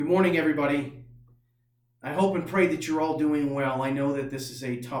morning, everybody. I hope and pray that you're all doing well. I know that this is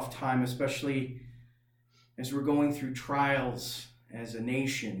a tough time, especially as we're going through trials as a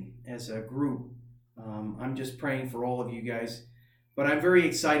nation, as a group. I'm just praying for all of you guys. But I'm very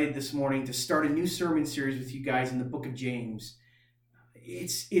excited this morning to start a new sermon series with you guys in the book of James.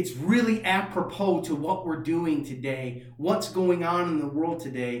 It's really apropos to what we're doing today, what's going on in the world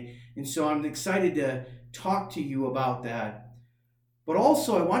today. And so I'm excited to talk to you about that. But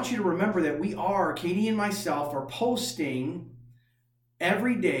also, I want you to remember that Katie and myself, are posting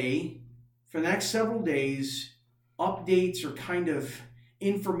every day for the next several days, updates or kind of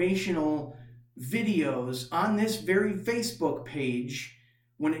informational videos on this very Facebook page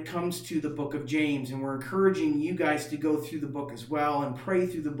when it comes to the book of James. And we're encouraging you guys to go through the book as well and pray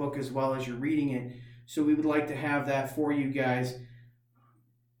through the book as well as you're reading it. So we would like to have that for you guys.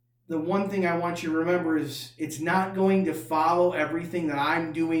 The one thing I want you to remember is it's not going to follow everything that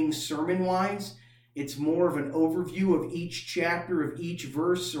I'm doing sermon-wise. It's more of an overview of each chapter, of each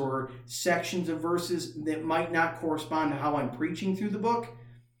verse or sections of verses that might not correspond to how I'm preaching through the book,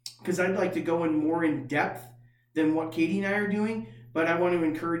 because I'd like to go in more in depth than what Katie and I are doing, but I want to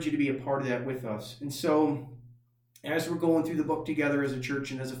encourage you to be a part of that with us. And so as we're going through the book together as a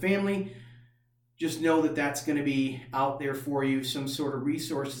church and as a family, just know that that's going to be out there for you, some sort of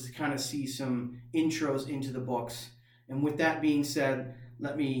resources to kind of see some intros into the books. And with that being said,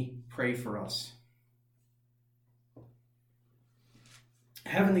 let me pray for us.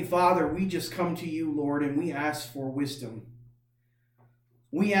 Heavenly Father, we just come to you, Lord, and we ask for wisdom.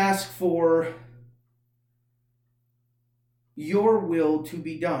 We ask for your will to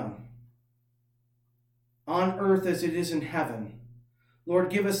be done on earth as it is in heaven.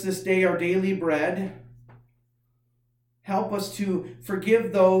 Lord, give us this day our daily bread. Help us to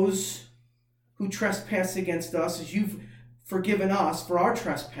forgive those who trespass against us as you've forgiven us for our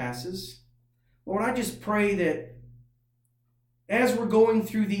trespasses. Lord, I just pray that as we're going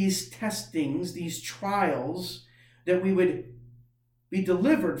through these testings, these trials, that we would be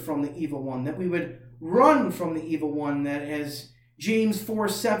delivered from the evil one, that we would run from the evil one, that as James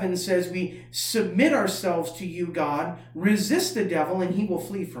 4:7 says, we submit ourselves to you, God, resist the devil, and he will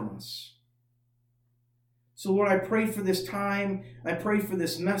flee from us. So, Lord, I pray for this time. I pray for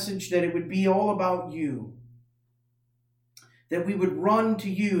this message, that it would be all about you, that we would run to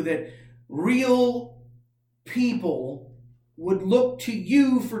you, that real people would look to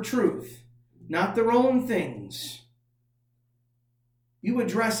you for truth, not their own things. You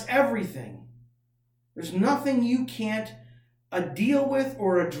address everything. There's nothing you can't deal with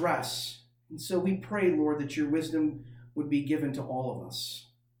or address. And so we pray, Lord, that your wisdom would be given to all of us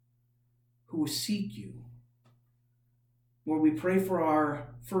who seek you. Lord, we pray for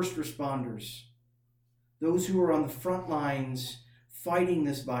our first responders, those who are on the front lines fighting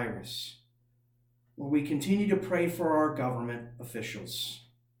this virus. Lord, we continue to pray for our government officials.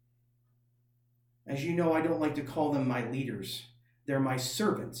 As you know, I don't like to call them my leaders. They're my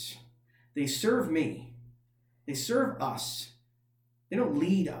servants. They serve me. They serve us. They don't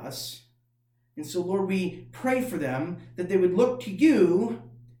lead us. And so, Lord, we pray for them that they would look to you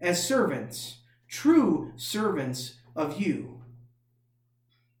as servants, true servants of you.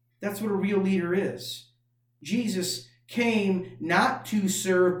 That's what a real leader is. Jesus came not to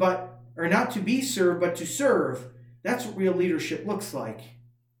serve, not to be served, but to serve. That's what real leadership looks like.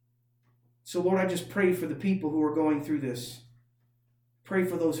 So, Lord, I just pray for the people who are going through this. Pray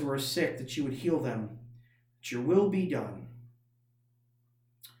for those who are sick, that you would heal them, that your will be done.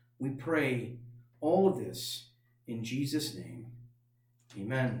 We pray all of this in Jesus' name.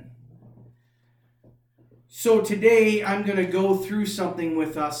 Amen. So today I'm going to go through something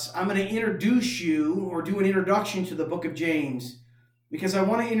with us. I'm going to introduce you, or do an introduction to the book of James, because I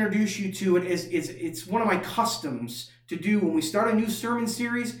want to introduce you to it. It's one of my customs to do when we start a new sermon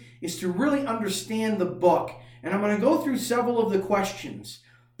series, is to really understand the book. And I'm going to go through several of the questions.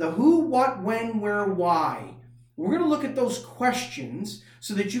 The who, what, when, where, why. We're going to look at those questions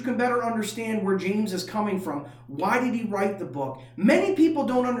so that you can better understand where James is coming from. Why did he write the book? Many people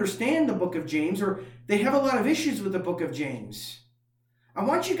don't understand the book of James, or they have a lot of issues with the book of James. I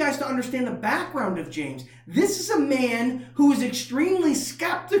want you guys to understand the background of James. This is a man who is extremely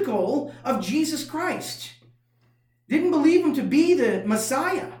skeptical of Jesus Christ. Didn't believe him to be the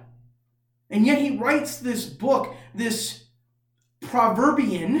Messiah. And yet he writes this book, this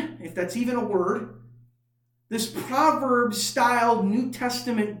Proverbian, if that's even a word, this Proverbs-styled New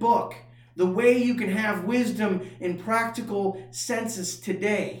Testament book, the way you can have wisdom in practical senses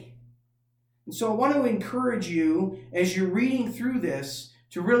today. And so I want to encourage you, as you're reading through this,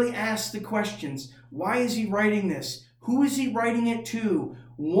 to really ask the questions. Why is he writing this? Who is he writing it to?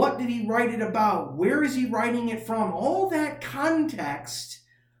 What did he write it about? Where is he writing it from? All that context,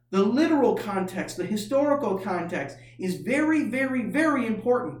 the literal context, the historical context, is very, very, very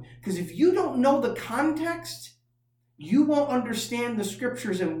important. Because if you don't know the context, you won't understand the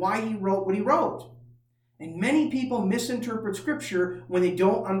scriptures and why he wrote what he wrote. And many people misinterpret scripture when they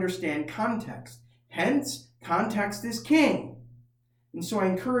don't understand context. Hence, context is king. And so I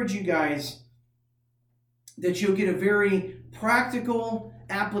encourage you guys that you'll get a very practical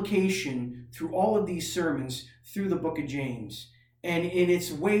application through all of these sermons through the book of James and in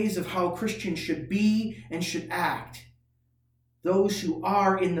its ways of how Christians should be and should act. Those who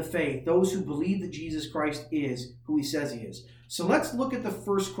are in the faith, those who believe that Jesus Christ is who he says he is. So let's look at the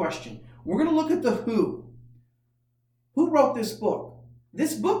first question. We're going to look at the who. Who wrote this book?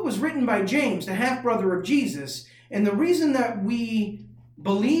 This book was written by James, the half-brother of Jesus. And the reason that we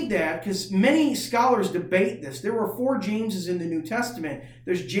believe that, because many scholars debate this. There were 4 Jameses in the New Testament.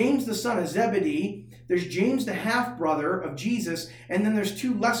 There's James the son of Zebedee. There's James the half-brother of Jesus. And then there's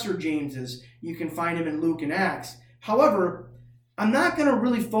 2 lesser Jameses. You can find them in Luke and Acts. However, I'm not going to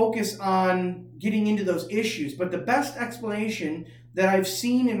really focus on getting into those issues. But the best explanation that I've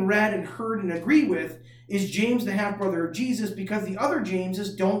seen and read and heard and agree with is James the half-brother of Jesus, because the other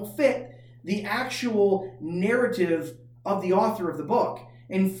Jameses don't fit the actual narrative of the author of the book.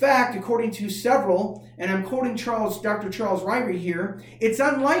 In fact, according to several, and I'm quoting Dr. Charles Ryrie here, it's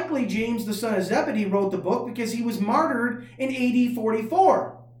unlikely James the son of Zebedee wrote the book because he was martyred in AD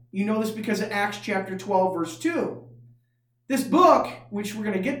 44. You know this because of Acts chapter 12, verse 2. This book, which we're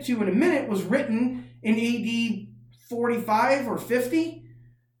going to get to in a minute, was written in AD 45 or 50.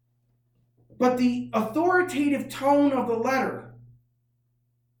 But the authoritative tone of the letter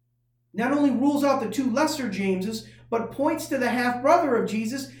not only rules out the 2 lesser Jameses, but points to the half-brother of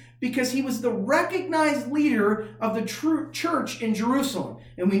Jesus because he was the recognized leader of the true church in Jerusalem.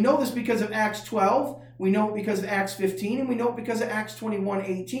 And we know this because of Acts 12, we know it because of Acts 15, and we know it because of Acts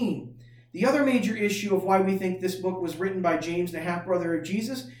 21:18. The other major issue of why we think this book was written by James, the half-brother of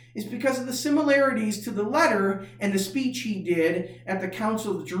Jesus, is because of the similarities to the letter and the speech he did at the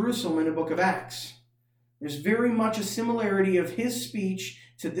Council of Jerusalem in the book of Acts. There's very much a similarity of his speech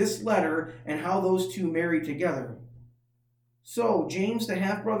to this letter and how those 2 marry together. So, James, the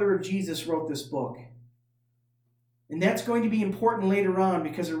half-brother of Jesus, wrote this book. And that's going to be important later on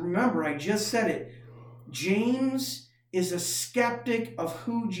because remember, I just said it. James is a skeptic of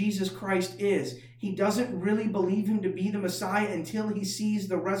who Jesus Christ is. He doesn't really believe him to be the Messiah until he sees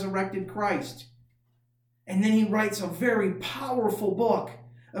the resurrected Christ. And then he writes a very powerful book,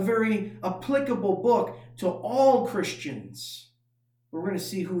 a very applicable book to all Christians. We're going to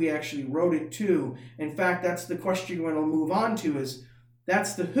see who he actually wrote it to. In fact, that's the question we're going to move on to is,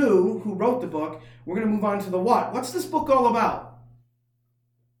 that's the who wrote the book. We're going to move on to the what. What's this book all about?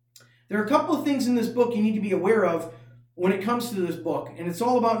 There are a couple of things in this book you need to be aware of when it comes to this book. And it's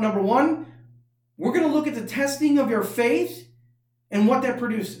all about, number 1, we're going to look at the testing of your faith and what that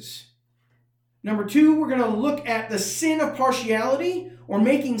produces. Number 2, we're going to look at the sin of partiality, or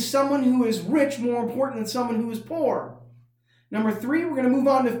making someone who is rich more important than someone who is poor. Number 3, we're going to move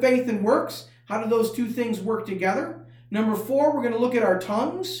on to faith and works. How do those 2 things work together? Number 4, we're going to look at our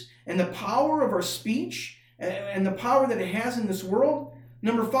tongues and the power of our speech and the power that it has in this world.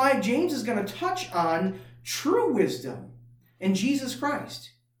 Number 5, James is going to touch on true wisdom in Jesus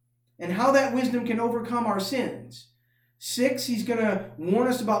Christ and how that wisdom can overcome our sins. 6, he's going to warn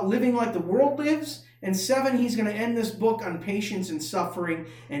us about living like the world lives. And 7, he's going to end this book on patience and suffering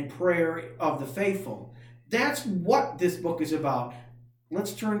and prayer of the faithful. That's what this book is about.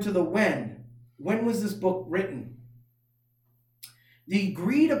 Let's turn to the when. When was this book written? The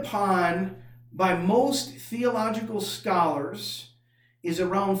agreed upon by most theological scholars is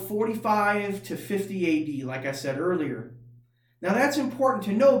around 45 to 50 AD, like I said earlier. Now that's important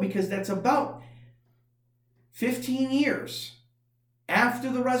to know because that's about 15 years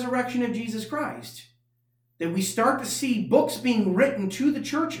after the resurrection of Jesus Christ that we start to see books being written to the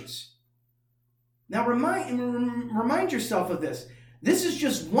churches. Now remind yourself of this. This is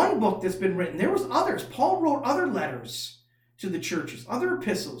just one book that's been written. There was others. Paul wrote other letters to the churches, other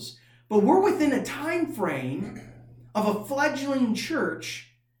epistles. But we're within a time frame of a fledgling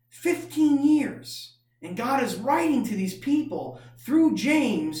church, 15 years. And God is writing to these people through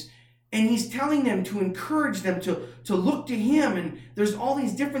James, and he's telling them to encourage them to look to him. And there's all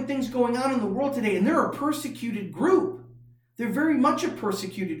these different things going on in the world today, and they're a persecuted group. They're very much a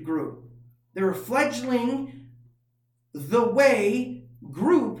persecuted group. They're a fledgling, the way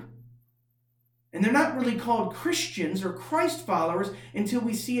group, and they're not really called Christians or Christ followers until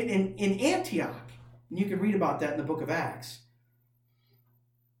we see it in Antioch. And you can read about that in the book of Acts.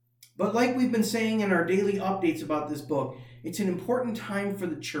 But like we've been saying in our daily updates about this book, it's an important time for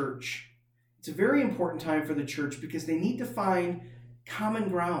the church. It's a very important time for the church because they need to find common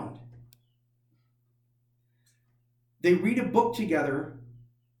ground. They read a book together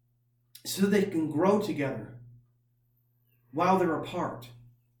so they can grow together while they're apart,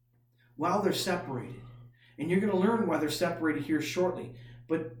 while they're separated. And you're going to learn why they're separated here shortly.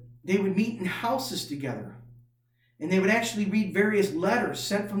 But they would meet in houses together. And they would actually read various letters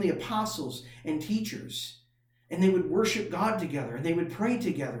sent from the apostles and teachers. And they would worship God together. And they would pray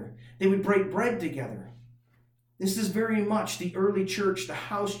together. They would break bread together. This is very much the early church, the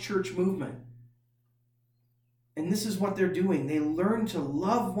house church movement. And this is what they're doing. They learn to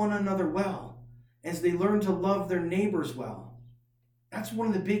love one another well as they learn to love their neighbors well. That's one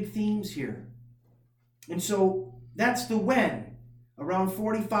of the big themes here. And so that's the when, around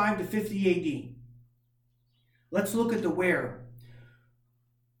 45 to 50 AD. Let's look at the where.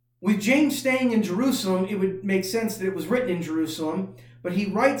 With James staying in Jerusalem, it would make sense that it was written in Jerusalem. But he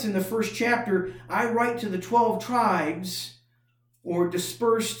writes in the first chapter, I write to the 12 tribes, or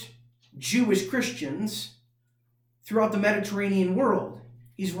dispersed Jewish Christians, throughout the Mediterranean world.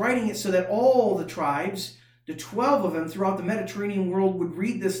 He's writing it so that all the tribes, the 12 of them throughout the Mediterranean world, would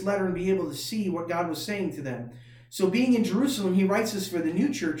read this letter and be able to see what God was saying to them. So being in Jerusalem, he writes this for the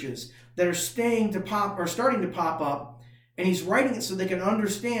new churches that are starting to pop up, and he's writing it so they can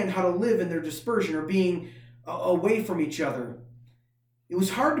understand how to live in their dispersion or being away from each other. It was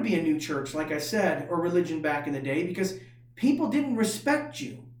hard to be a new church, like I said, or religion back in the day, because people didn't respect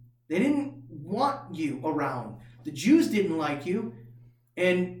you. They didn't want you around. The Jews didn't like you,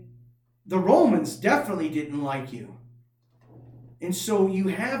 and the Romans definitely didn't like you. And so you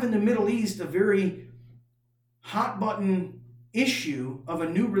have in the Middle East a very hot button issue of a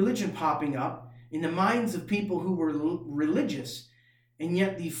new religion popping up in the minds of people who were religious. And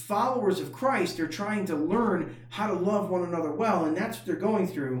yet the followers of Christ are trying to learn how to love one another well, and that's what they're going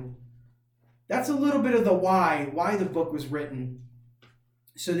through. That's a little bit of the why the book was written,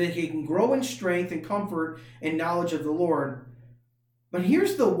 so that he can grow in strength and comfort and knowledge of the Lord. But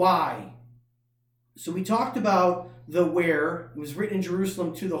here's the why. So we talked about the where. It was written in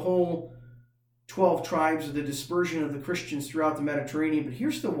Jerusalem to the whole 12 tribes of the dispersion of the Christians throughout the Mediterranean. But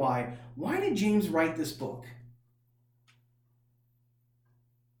here's the why. Why did James write this book?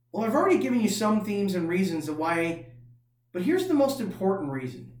 Well, I've already given you some themes and reasons of why, but here's the most important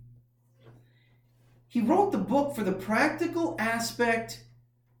reason. He wrote the book for the practical aspect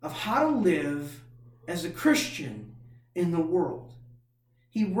of how to live as a Christian in the world.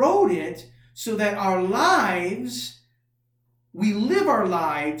 He wrote it so that our lives, we live our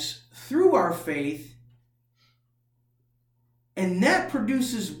lives through our faith, and that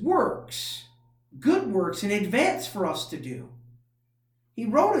produces works, good works in advance for us to do. He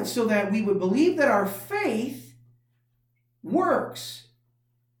wrote it so that we would believe that our faith works,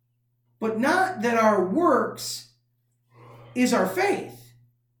 but not that our works is our faith.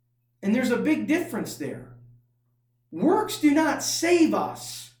 And there's a big difference there. Works do not save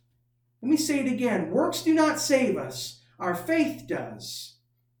us. Let me say it again. Works do not save us. Our faith does.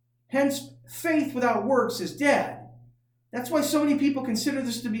 Hence, faith without works is dead. That's why so many people consider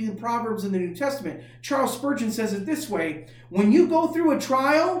this to be the Proverbs in the New Testament. Charles Spurgeon says it this way: when you go through a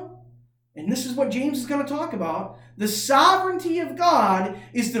trial, and this is what James is going to talk about, the sovereignty of God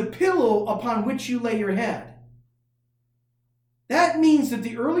is the pillow upon which you lay your head. That means that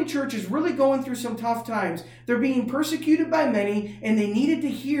the early church is really going through some tough times. They're being persecuted by many, and they needed to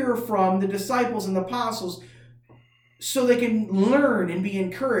hear from the disciples and the apostles so they can learn and be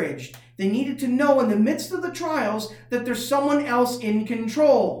encouraged. They needed to know in the midst of the trials that there's someone else in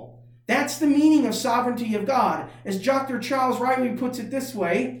control. That's the meaning of sovereignty of God. As Dr. Charles Riley puts it this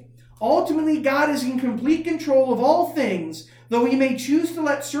way, ultimately God is in complete control of all things, though he may choose to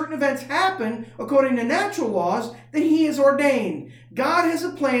let certain events happen according to natural laws that he has ordained. God has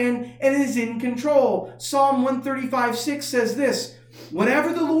a plan and is in control. Psalm 135:6 says this: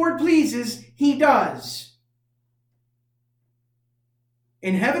 whatever the Lord pleases, he does.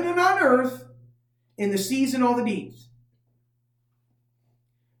 In heaven and on earth, in the seas and all the deeps.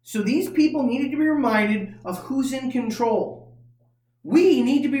 So these people needed to be reminded of who's in control. We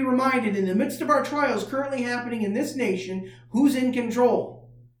need to be reminded in the midst of our trials currently happening in this nation, who's in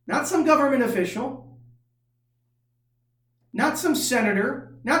control. Not some government official, not some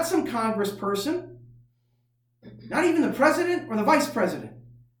senator, not some congressperson, not even the president or the vice president.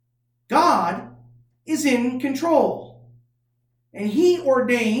 God is in control. And he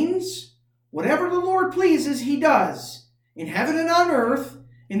ordains whatever the Lord pleases, he does, in heaven and on earth,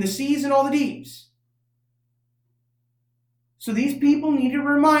 in the seas and all the deeps. So these people need to be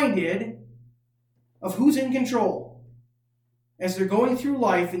reminded of who's in control as they're going through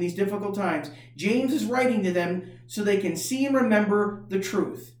life in these difficult times. James is writing to them so they can see and remember the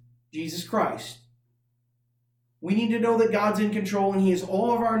truth, Jesus Christ. We need to know that God's in control and He has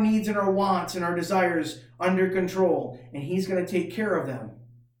all of our needs and our wants and our desires under control, and He's going to take care of them.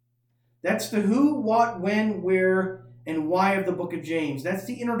 That's the who, what, when, where, and why of the book of James. That's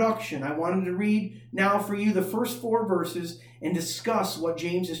the introduction. I wanted to read now for you the first 4 verses and discuss what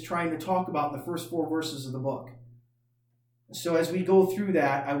James is trying to talk about in the first 4 verses of the book. So as we go through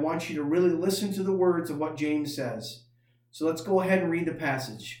that, I want you to really listen to the words of what James says. So let's go ahead and read the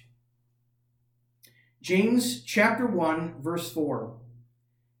passage. James chapter 1, verse 4.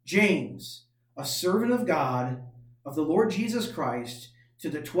 James, a servant of God, of the Lord Jesus Christ, to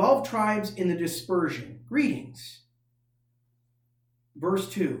the 12 tribes in the dispersion, greetings. Verse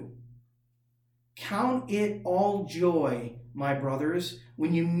 2. Count it all joy, my brothers,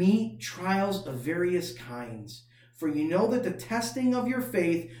 when you meet trials of various kinds, for you know that the testing of your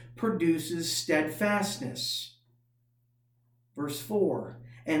faith produces steadfastness. Verse 4.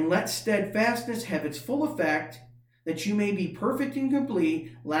 And let steadfastness have its full effect, that you may be perfect and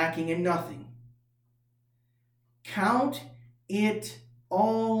complete, lacking in nothing. Count it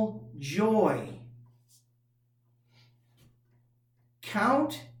all joy.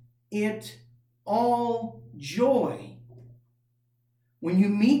 Count it all joy when you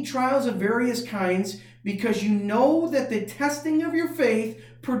meet trials of various kinds, because you know that the testing of your faith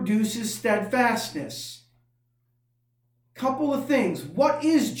produces steadfastness. Couple of things. What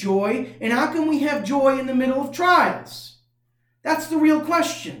is joy, and how can we have joy in the middle of trials? That's the real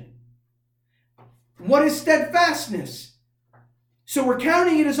question. What is steadfastness? So we're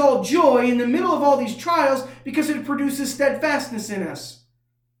counting it as all joy in the middle of all these trials because it produces steadfastness in us.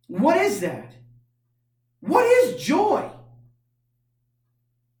 What is that? What is joy?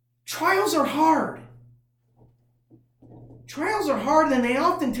 Trials are hard. Trials are hard, and they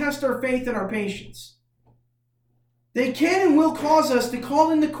often test our faith and our patience. They can and will cause us to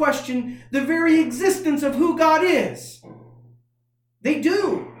call into question the very existence of who God is. They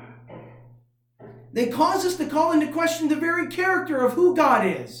do. They cause us to call into question the very character of who God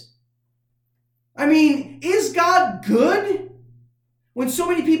is. I mean, is God good? When so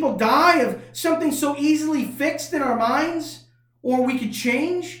many people die of something so easily fixed in our minds, or we could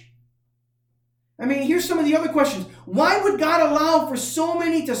change? I mean, here's some of the other questions. Why would God allow for so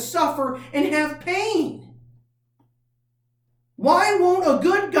many to suffer and have pain? Why won't a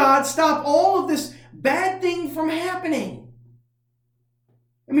good God stop all of this bad thing from happening?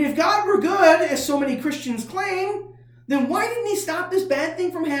 I mean, if God were good, as so many Christians claim, then why didn't He stop this bad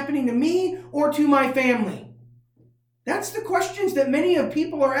thing from happening to me or to my family? That's the questions that many of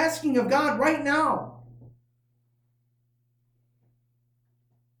people are asking of God right now.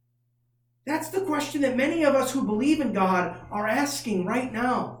 That's the question that many of us who believe in God are asking right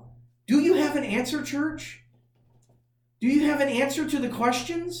now. Do you have an answer, church? Do you have an answer to the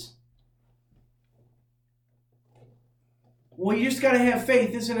questions? Well, you just got to have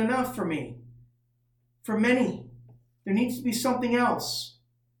faith isn't enough for me. For many, there needs to be something else.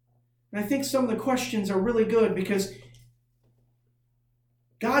 And I think some of the questions are really good because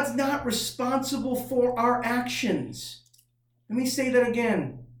God's not responsible for our actions. Let me say that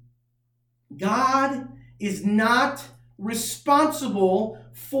again. God is not responsible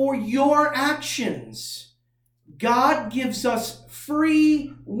for your actions. God gives us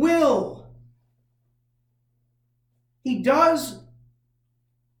free will. He does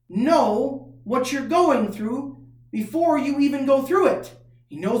know what you're going through before you even go through it.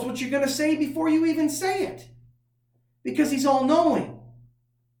 He knows what you're going to say before you even say it. Because He's all-knowing.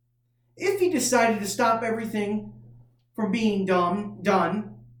 If He decided to stop everything from being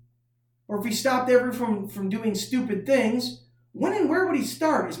done, or if He stopped everyone from doing stupid things, when and where would He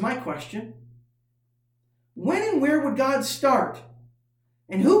start is my question. When and where would God start?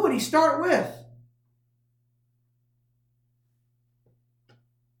 And who would He start with?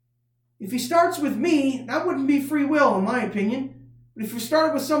 If He starts with me, that wouldn't be free will, in my opinion. But if He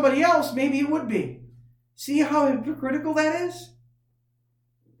started with somebody else, maybe it would be. See how hypocritical that is?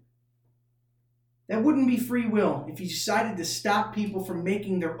 That wouldn't be free will if He decided to stop people from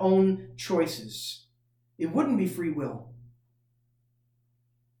making their own choices. It wouldn't be free will.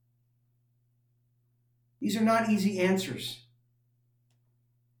 These are not easy answers.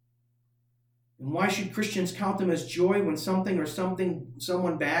 And why should Christians count them as joy when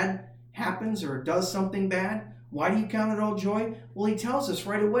someone bad happens or does something bad? Why do you count it all joy? Well, He tells us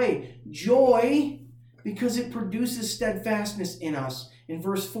right away. Joy, because it produces steadfastness in us. in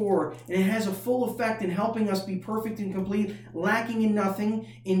verse 4. And it has a full effect in helping us be perfect and complete, lacking in nothing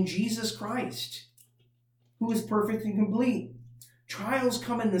in Jesus Christ, who is perfect and complete. Trials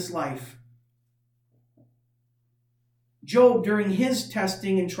come in this life. Job, during his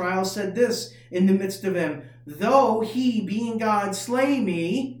testing and trial, said this in the midst of them: though he, being God, slay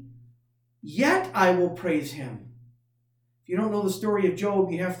me, yet I will praise him. If you don't know the story of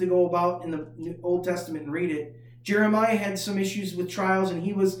Job, you have to go about in the Old Testament and read it. Jeremiah had some issues with trials, and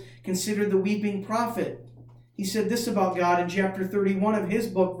he was considered the weeping prophet. He said this about God in chapter 31 of his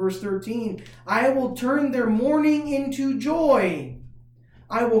book, verse 13: I will turn their mourning into joy.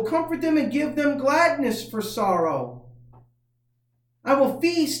 I will comfort them and give them gladness for sorrow. I will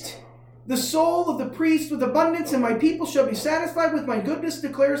feast the soul of the priest with abundance, and my people shall be satisfied with my goodness,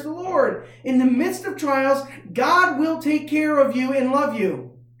 declares the Lord. In the midst of trials, God will take care of you and love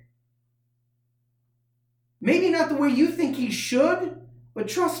you. Maybe not the way you think he should, but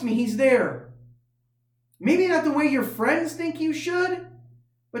trust me, he's there. Maybe not the way your friends think you should,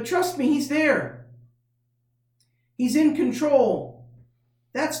 but trust me, he's there. He's in control.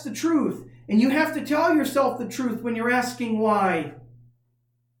 That's the truth. And you have to tell yourself the truth when you're asking why.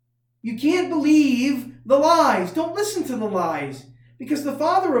 You can't believe the lies. Don't listen to the lies, because the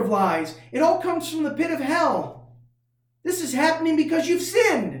father of lies, it all comes from the pit of hell. This is happening because you've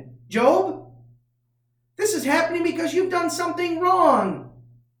sinned, Job. This is happening because you've done something wrong.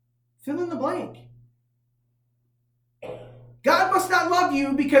 Fill in the blank. God must not love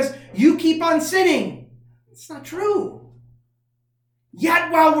you because you keep on sinning. It's not true.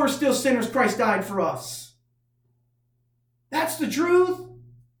 Yet while we're still sinners, Christ died for us. That's the truth.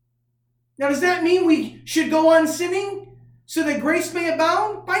 Now, does that mean we should go on sinning so that grace may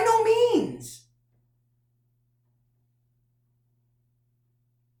abound? By no means.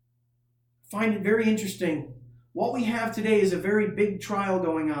 I find it very interesting. What we have today is a very big trial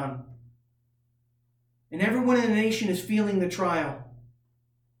going on. And everyone in the nation is feeling the trial.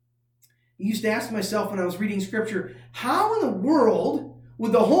 I used to ask myself when I was reading Scripture, how in the world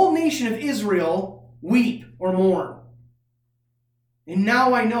would the whole nation of Israel weep or mourn? And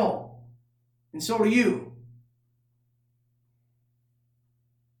now I know. And so do you.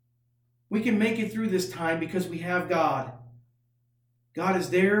 We can make it through this time because we have God. God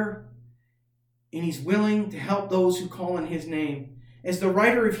is there, and he's willing to help those who call on his name. As the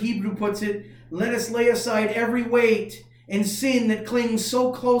writer of Hebrew puts it, let us lay aside every weight and sin that clings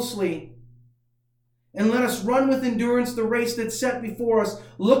so closely, and let us run with endurance the race that's set before us,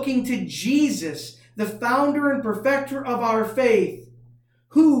 looking to Jesus, the founder and perfecter of our faith,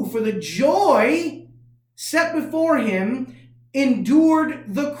 who, for the joy set before him, endured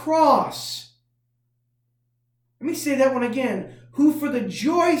the cross. Let me say that one again. Who, for the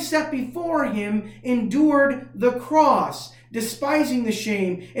joy set before him, endured the cross, despising the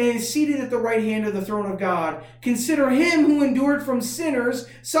shame, and is seated at the right hand of the throne of God. Consider him who endured from sinners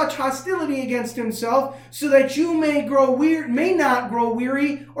such hostility against himself, so that you may not grow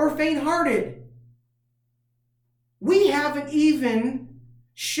weary or faint-hearted. We haven't even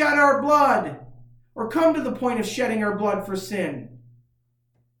shed our blood or come to the point of shedding our blood for sin.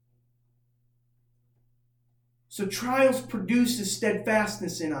 So trials produce a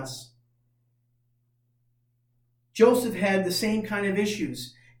steadfastness in us. Joseph had the same kind of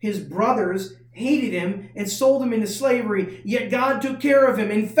issues. His brothers hated him and sold him into slavery, yet God took care of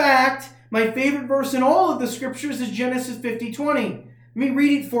him. In fact, my favorite verse in all of the scriptures is Genesis 50:20. Let me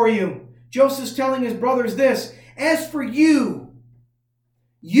read it for you. Joseph's telling his brothers this: as for you,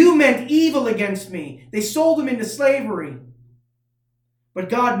 you meant evil against me. They sold him into slavery. But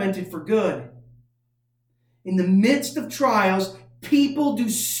God meant it for good. In the midst of trials, people do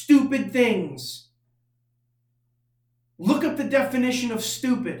stupid things. Look up the definition of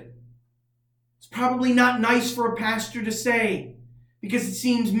stupid. It's probably not nice for a pastor to say because it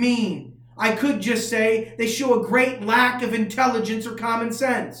seems mean. I could just say they show a great lack of intelligence or common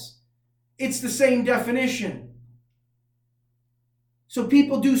sense. It's the same definition. So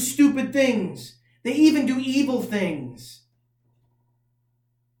people do stupid things. They even do evil things.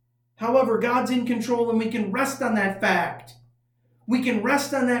 However, God's in control, and we can rest on that fact. We can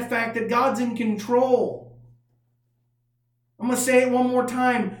rest on that fact that God's in control. I'm going to say it one more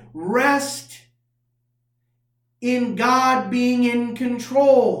time. Rest in God being in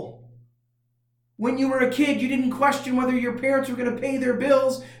control. When you were a kid, you didn't question whether your parents were going to pay their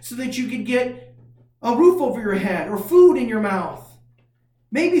bills so that you could get a roof over your head or food in your mouth.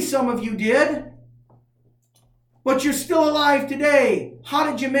 Maybe some of you did, but you're still alive today. How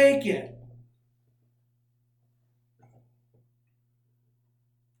did you make it?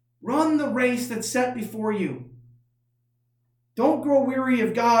 Run the race that's set before you. Don't grow weary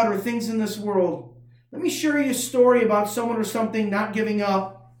of God or things in this world. Let me share you a story about someone or something not giving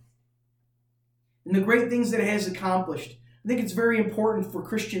up and the great things that it has accomplished. I think it's very important for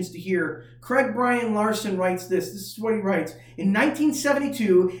Christians to hear. Craig Brian Larson writes this. This is what he writes. In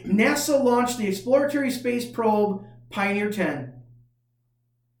 1972, NASA launched the exploratory space probe Pioneer 10.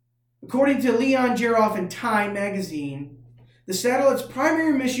 According to Leon Jeroff in Time magazine, the satellite's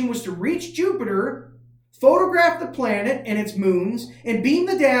primary mission was to reach Jupiter, photograph the planet and its moons, and beam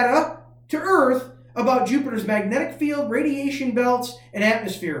the data to Earth about Jupiter's magnetic field, radiation belts, and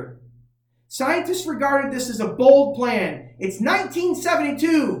atmosphere. Scientists regarded this as a bold plan. It's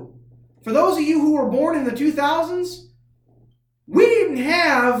 1972. For those of you who were born in the 2000s, we didn't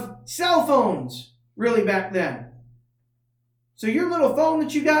have cell phones really back then. So your little phone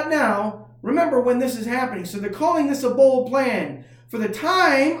that you got now, remember when this is happening. So they're calling this a bold plan. For the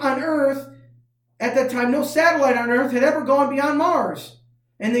time on Earth, at that time, no satellite on Earth had ever gone beyond Mars.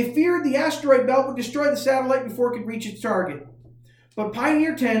 And they feared the asteroid belt would destroy the satellite before it could reach its target. But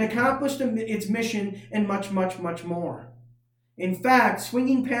Pioneer 10 accomplished its mission and much, much, much more. In fact,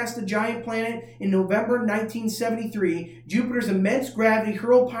 swinging past the giant planet in November 1973, Jupiter's immense gravity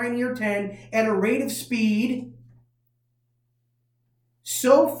hurled Pioneer 10 at a rate of speed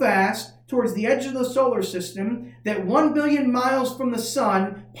so fast towards the edge of the solar system that 1 billion miles from the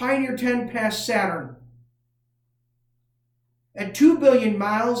sun, Pioneer 10 passed Saturn. At 2 billion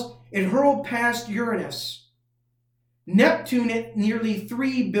miles, it hurled past Uranus. Neptune at nearly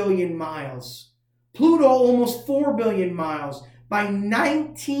 3 billion miles. Pluto almost 4 billion miles. By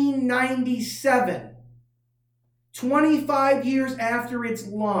 1997, 25 years after its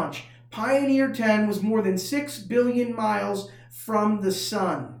launch, Pioneer 10 was more than 6 billion miles from the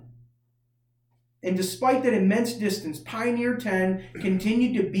sun. And despite that immense distance, Pioneer 10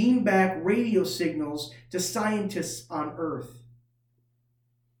 continued to beam back radio signals to scientists on Earth.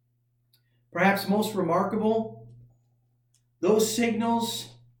 Perhaps most remarkable, those signals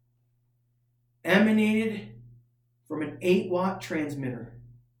emanated from an 8-watt transmitter.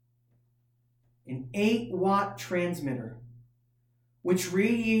 An 8-watt transmitter, which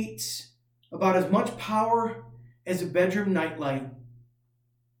radiates about as much power as a bedroom nightlight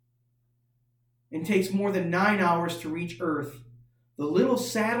and takes more than 9 hours to reach Earth. The little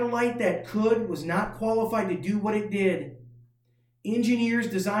satellite that could was not qualified to do what it did. Engineers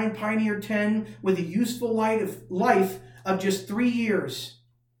designed Pioneer 10 with a useful life of just 3 years,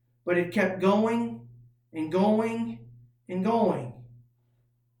 but it kept going and going and going.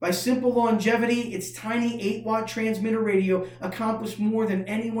 By simple longevity, its tiny 8-watt transmitter radio accomplished more than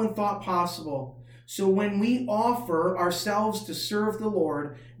anyone thought possible. So when we offer ourselves to serve the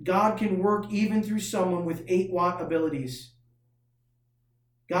Lord, God can work even through someone with 8-watt abilities.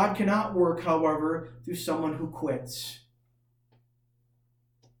 God cannot work, however, through someone who quits.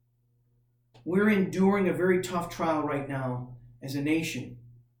 We're enduring a very tough trial right now as a nation.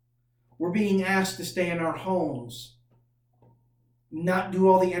 We're being asked to stay in our homes, not do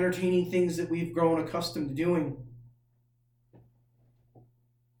all the entertaining things that we've grown accustomed to doing.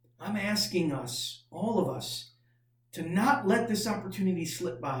 I'm asking us, all of us, to not let this opportunity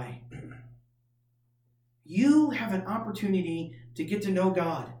slip by. You have an opportunity to get to know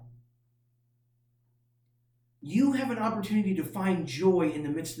God. You have an opportunity to find joy in the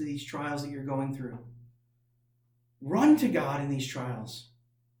midst of these trials that you're going through. Run to God in these trials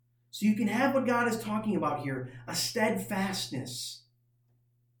so you can have what God is talking about here, a steadfastness,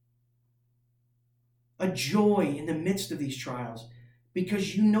 a joy in the midst of these trials,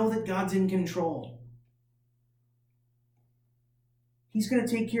 because you know that God's in control. He's going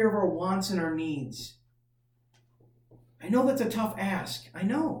to take care of our wants and our needs. I know that's a tough ask. I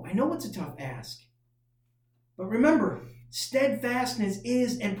know it's a tough ask. But remember, steadfastness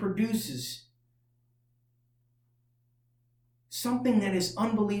is and produces something that is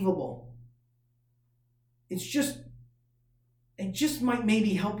unbelievable. It just might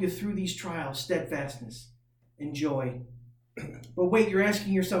maybe help you through these trials, steadfastness and joy. But wait, you're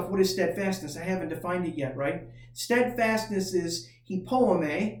asking yourself, what is steadfastness? I haven't defined it yet, right? Steadfastness is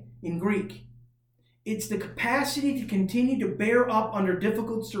hypoime in Greek. It's the capacity to continue to bear up under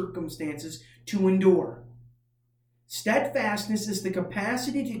difficult circumstances, to endure. Steadfastness is the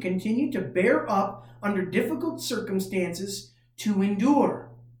capacity to continue to bear up under difficult circumstances, to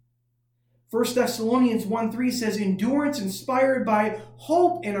endure. 1 Thessalonians 1:3 says, endurance inspired by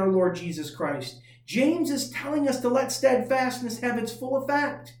hope in our Lord Jesus Christ. James is telling us to let steadfastness have its full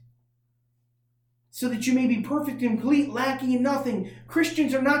effect, so that you may be perfect and complete, lacking in nothing.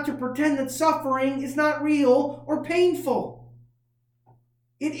 Christians are not to pretend that suffering is not real or painful.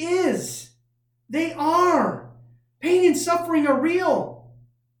 It is. They are. Pain and suffering are real.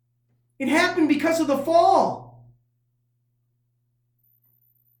 It happened because of the fall.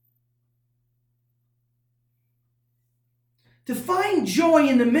 To find joy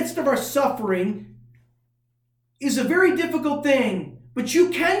in the midst of our suffering is a very difficult thing, but you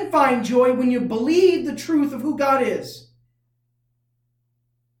can find joy when you believe the truth of who God is.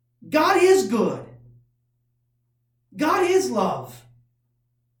 God is good. God is love.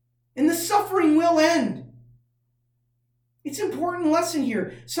 And the suffering will end. It's an important lesson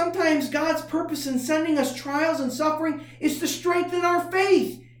here. Sometimes God's purpose in sending us trials and suffering is to strengthen our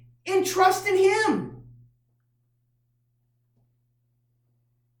faith and trust in Him.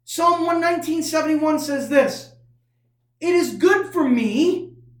 Psalm 119:71 says this, "It is good for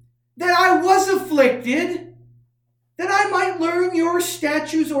me that I was afflicted, that I might learn your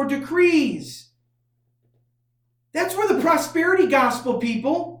statutes or decrees." That's where the prosperity gospel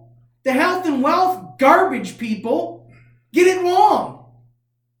people, the health and wealth garbage people, get it wrong.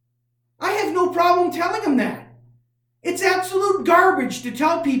 I have no problem telling them that. It's absolute garbage to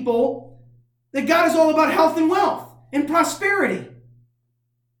tell people that God is all about health and wealth and prosperity.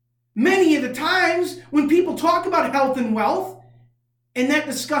 Many of the times when people talk about health and wealth and that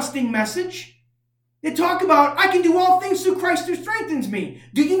disgusting message, they talk about, I can do all things through Christ who strengthens me.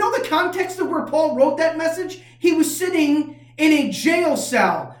 Do you know the context of where Paul wrote that message? He was sitting in a jail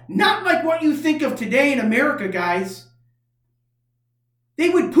cell. Not like what you think of today in America, guys. They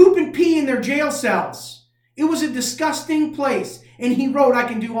would poop and pee in their jail cells. It was a disgusting place. And he wrote, I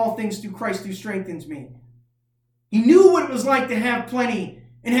can do all things through Christ who strengthens me. He knew what it was like to have plenty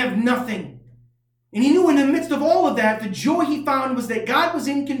and have nothing. And he knew in the midst of all of that, the joy he found was that God was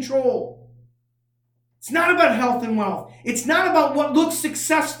in control. It's not about health and wealth. It's not about what looks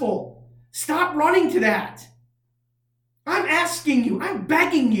successful. Stop running to that. I'm asking you, I'm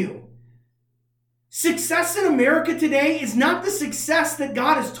begging you. Success in America today is not the success that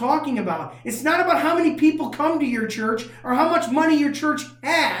God is talking about. It's not about how many people come to your church or how much money your church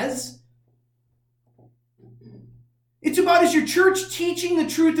has. It's about, is your church teaching the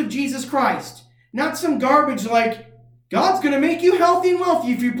truth of Jesus Christ? Not some garbage like, God's going to make you healthy and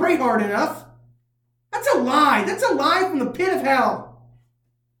wealthy if you pray hard enough. That's a lie. That's a lie from the pit of hell.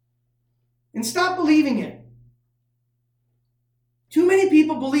 And stop believing it. Too many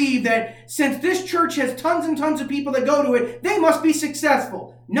people believe that since this church has tons and tons of people that go to it, they must be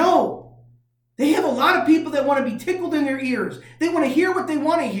successful. No. They have a lot of people that want to be tickled in their ears. They want to hear what they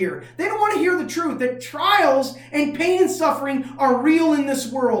want to hear. They don't want to hear the truth that trials and pain and suffering are real in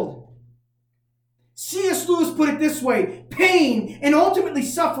this world. C.S. Lewis put it this way, pain and ultimately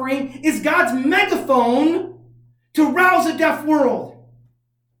suffering is God's megaphone to rouse a deaf world.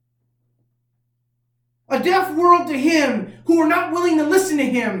 A deaf world to Him who are not willing to listen to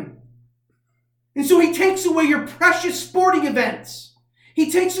Him. And so He takes away your precious sporting events. He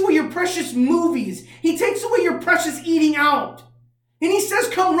takes away your precious movies. He takes away your precious eating out. And He says,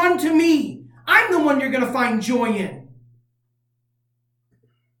 come run to me. I'm the one you're going to find joy in.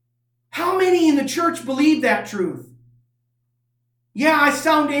 How many in the church believe that truth? Yeah, I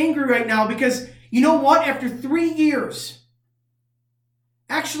sound angry right now because you know what? After 3 years,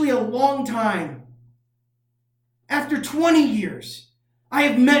 actually a long time, after 20 years, I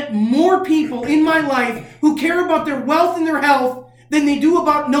have met more people in my life who care about their wealth and their health than they do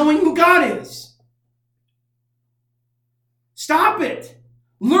about knowing who God is. Stop it.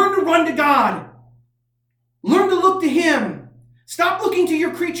 Learn to run to God. Learn to look to Him. Stop looking to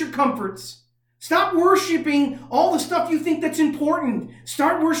your creature comforts. Stop worshiping all the stuff you think that's important.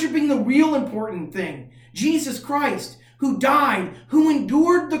 Start worshiping the real important thing. Jesus Christ, who died, who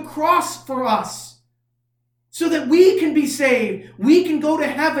endured the cross for us. So that we can be saved. We can go to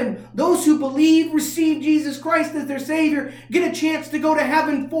heaven. Those who believe, receive Jesus Christ as their Savior, get a chance to go to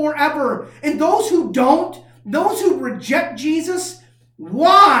heaven forever. And those who don't, those who reject Jesus,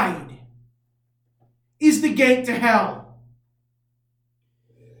 wide is the gate to hell.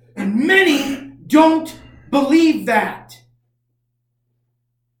 And many don't believe that.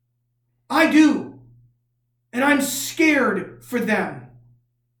 I do. And I'm scared for them.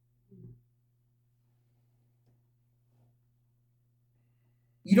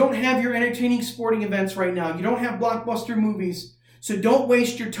 You don't have your entertaining sporting events right now. You don't have blockbuster movies. So don't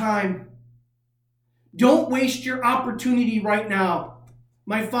waste your time. Don't waste your opportunity right now.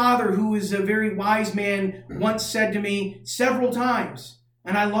 My father, who is a very wise man, once said to me several times,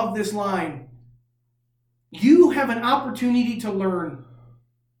 and I love this line, you have an opportunity to learn.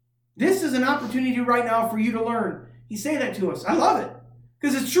 This is an opportunity right now for you to learn. He said that to us. I love it.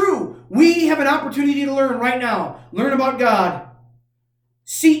 Because it's true. We have an opportunity to learn right now. Learn about God.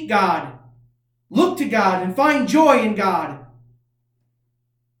 Seek God. Look to God and find joy in God.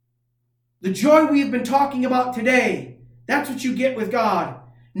 The joy we have been talking about today, that's what you get with God.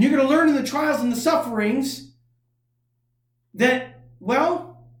 And you're going to learn in the trials and the sufferings that,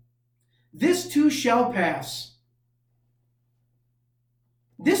 well, this too shall pass.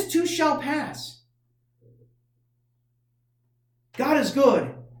 This too shall pass. God is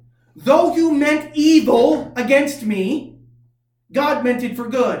good. Though you meant evil against me, God meant it for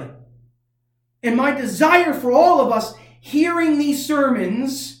good. And my desire for all of us hearing these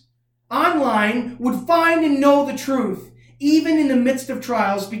sermons online would find and know the truth, even in the midst of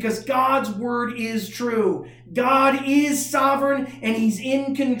trials, because God's word is true. God is sovereign and He's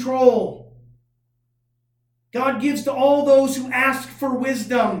in control. God gives to all those who ask for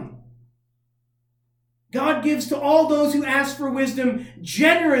wisdom. God gives to all those who ask for wisdom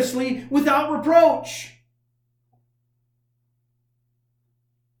generously without reproach.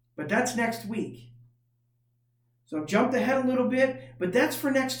 But that's next week. So I've jumped ahead a little bit, but that's for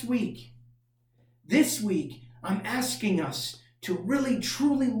next week. This week, I'm asking us to really,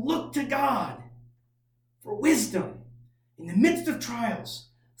 truly look to God for wisdom in the midst of trials.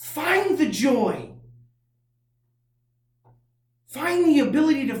 Find the joy. Find the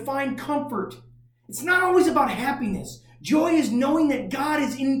ability to find comfort. It's not always about happiness. Joy is knowing that God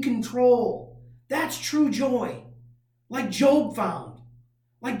is in control. That's true joy. Like Job found.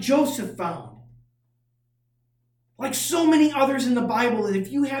 Like Joseph found. Like so many others in the Bible, that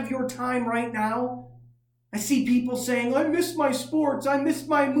if you have your time right now, I see people saying, I miss my sports, I miss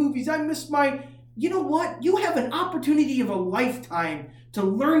my movies, I miss my... You know what? You have an opportunity of a lifetime to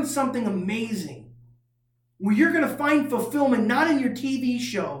learn something amazing, where you're going to find fulfillment not in your TV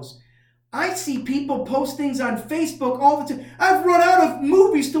shows. I see people post things on Facebook all the time. I've run out of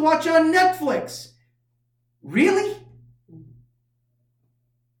movies to watch on Netflix. Really?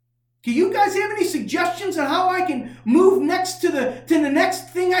 Do you guys have any suggestions on how I can move next to the next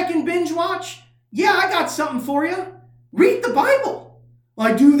thing I can binge watch? Yeah, I got something for you. Read the Bible.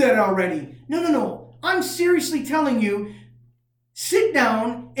 I do that already. No. I'm seriously telling you, sit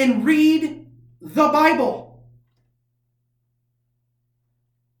down and read the Bible.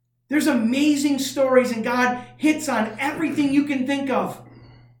 There's amazing stories, and God hits on everything you can think of.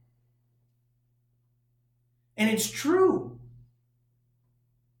 And it's true.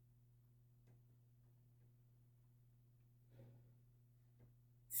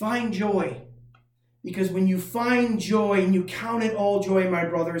 Find joy. Because when you find joy, and you count it all joy, my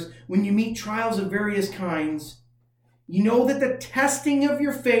brothers, when you meet trials of various kinds, you know that the testing of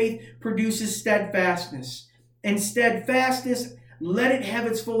your faith produces steadfastness. And steadfastness, let it have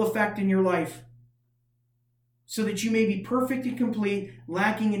its full effect in your life, so that you may be perfect and complete,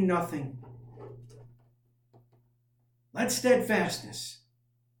 lacking in nothing. Let steadfastness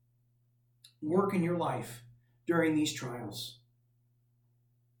work in your life during these trials.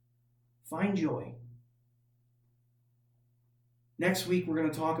 Find joy. Next week, we're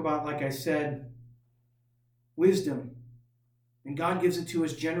going to talk about, like I said, wisdom. And God gives it to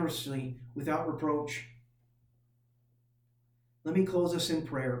us generously, without reproach. Let me close us in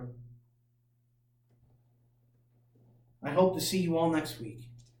prayer. I hope to see you all next week.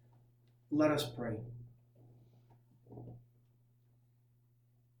 Let us pray.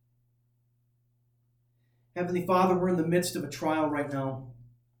 Heavenly Father, we're in the midst of a trial right now.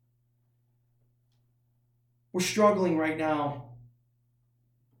 We're struggling right now.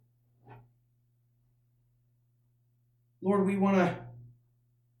 Lord, we want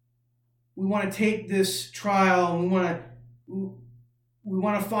to take this trial and we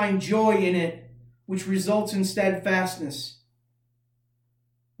want to find joy in it, which results in steadfastness,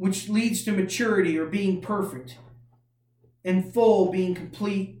 which leads to maturity or being perfect and full, being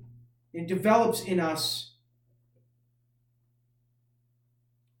complete. It develops in us.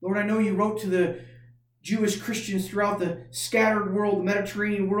 Lord, I know you wrote to the Jewish Christians throughout the scattered world, the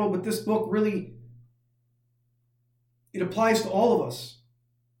Mediterranean world, but this book really, it applies to all of us.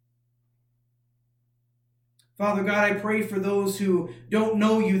 Father God, I pray for those who don't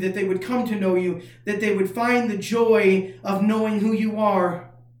know you, that they would come to know you, that they would find the joy of knowing who you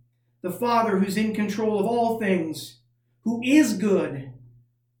are, the Father who's in control of all things, who is good,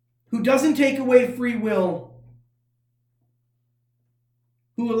 who doesn't take away free will,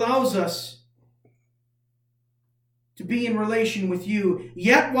 who allows us to be in relation with you.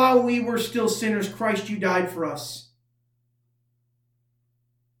 Yet while we were still sinners, Christ, you died for us.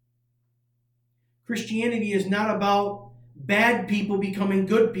 Christianity is not about bad people becoming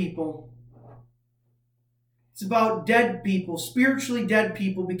good people. It's about dead people, spiritually dead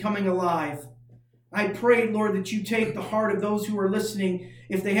people becoming alive. I pray, Lord, that you take the heart of those who are listening.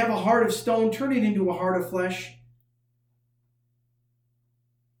 If they have a heart of stone, turn it into a heart of flesh.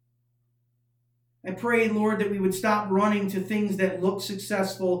 I pray, Lord, that we would stop running to things that look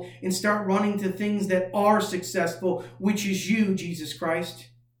successful and start running to things that are successful, which is you, Jesus Christ.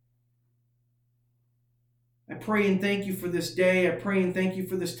 I pray and thank you for this day. I pray and thank you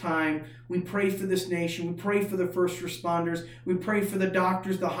for this time. We pray for this nation. We pray for the first responders. We pray for the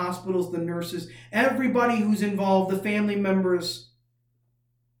doctors, the hospitals, the nurses, everybody who's involved, the family members.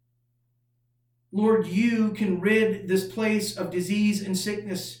 Lord, you can rid this place of disease and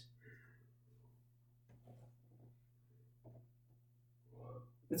sickness.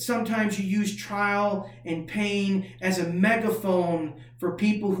 But sometimes you use trial and pain as a megaphone for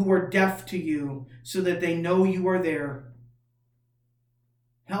people who are deaf to you so that they know you are there.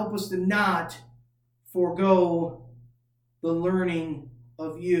 Help us to not forego the learning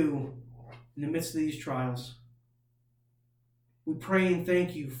of you in the midst of these trials. We pray and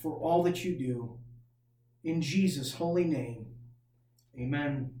thank you for all that you do. In Jesus' holy name, amen.